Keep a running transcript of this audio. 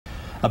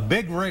A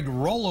big rig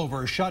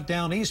rollover shut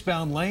down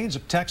eastbound lanes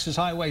of Texas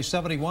Highway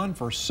 71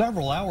 for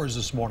several hours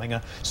this morning.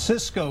 A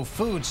Cisco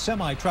Foods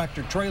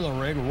semi-tractor trailer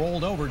rig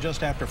rolled over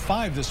just after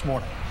 5 this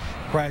morning.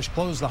 Crash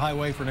closed the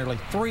highway for nearly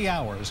 3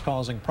 hours,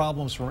 causing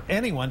problems for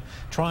anyone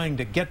trying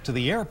to get to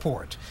the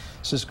airport.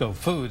 Cisco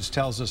Foods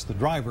tells us the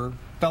driver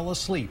fell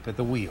asleep at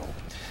the wheel.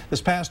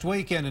 This past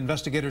weekend,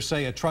 investigators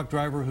say a truck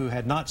driver who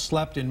had not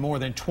slept in more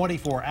than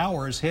 24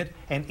 hours hit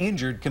and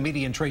injured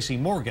comedian Tracy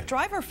Morgan.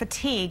 Driver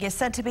fatigue is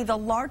said to be the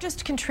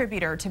largest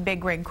contributor to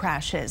big rig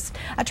crashes.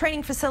 A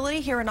training facility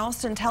here in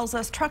Austin tells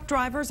us truck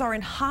drivers are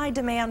in high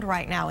demand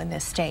right now in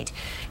this state.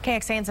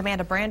 KXAN's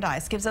Amanda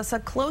Brandeis gives us a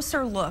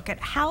closer look at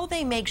how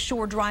they make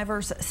sure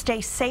drivers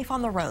stay safe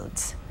on the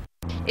roads.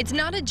 It's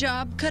not a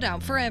job cut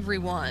out for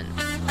everyone.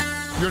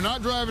 You're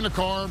not driving a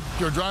car,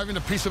 you're driving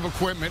a piece of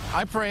equipment.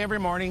 I pray every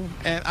morning,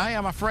 and I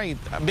am afraid.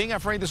 Being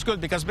afraid is good,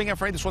 because being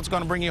afraid is what's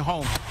going to bring you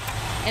home.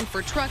 And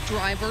for truck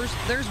drivers,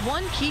 there's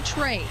one key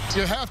trait.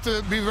 You have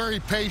to be very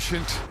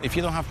patient. If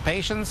you don't have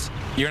patience,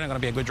 you're not going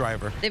to be a good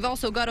driver. They've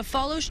also got to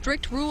follow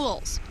strict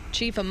rules.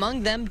 Chief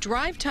among them,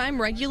 drive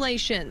time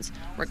regulations,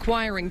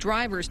 requiring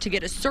drivers to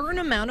get a certain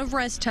amount of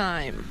rest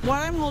time.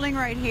 What I'm holding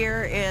right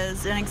here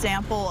is an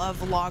example of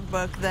a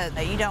logbook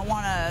that you don't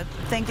want to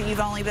think that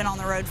you've only been on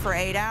the road for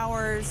 8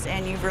 hours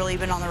and you've really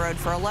been on the road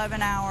for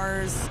 11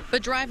 hours.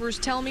 But drivers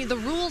tell me the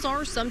rules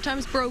are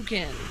sometimes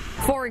broken.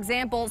 For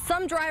example,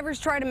 some drivers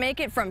try to make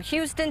it from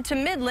Houston to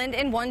Midland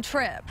in one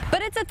trip.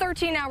 But it's a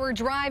 13-hour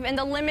drive and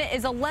the limit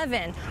is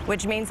 11,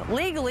 which means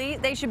legally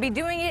they should be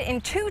doing it in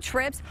 2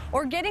 trips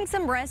or getting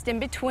some rest in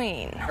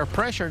between. They're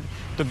pressured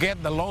to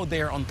get the load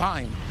there on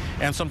time.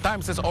 And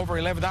sometimes it's over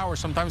 11 hours,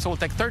 sometimes it will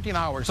take 13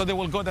 hours. So they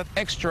will go that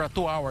extra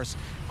 2 hours,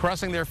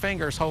 crossing their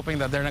fingers, hoping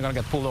that they're not going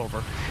to get pulled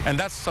over. And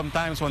that's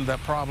sometimes when the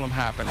problem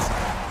happens.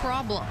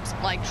 Problems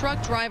like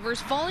truck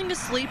drivers falling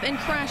asleep and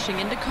crashing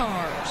into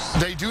cars.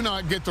 They do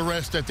not get the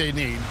rest that they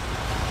need.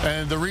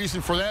 And the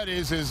reason for that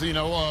is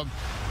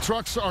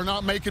trucks are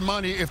not making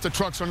money if the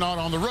trucks are not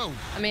on the road.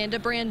 Amanda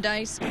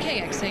Brandeis,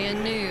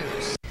 KXAN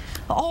News.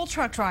 All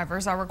truck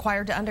drivers are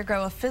required to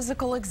undergo a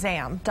physical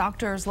exam.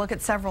 Doctors look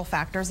at several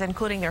factors,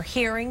 including their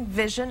hearing,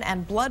 vision,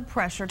 and blood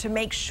pressure, to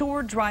make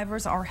sure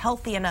drivers are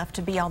healthy enough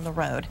to be on the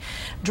road.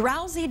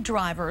 Drowsy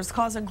drivers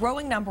cause a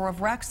growing number of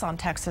wrecks on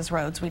Texas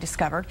roads, we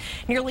discovered.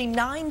 Nearly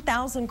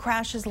 9,000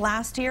 crashes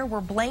last year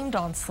were blamed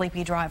on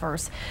sleepy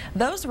drivers.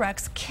 Those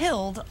wrecks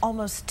killed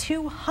almost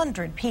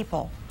 200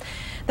 people.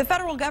 The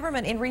federal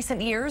government in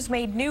recent years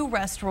made new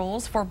rest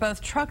rules for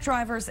both truck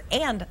drivers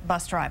and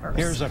bus drivers.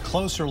 Here's a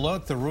closer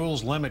look. The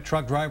rules limit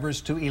truck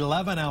drivers to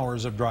 11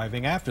 hours of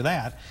driving. After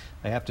that,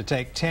 they have to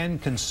take 10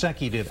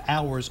 consecutive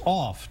hours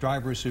off.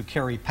 Drivers who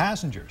carry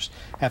passengers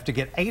have to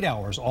get 8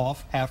 hours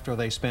off after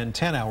they spend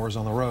 10 hours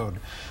on the road.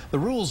 The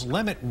rules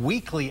limit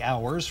weekly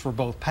hours for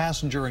both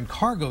passenger and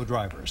cargo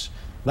drivers.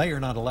 They are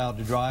not allowed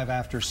to drive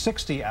after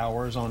 60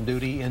 hours on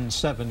duty in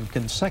 7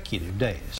 consecutive days.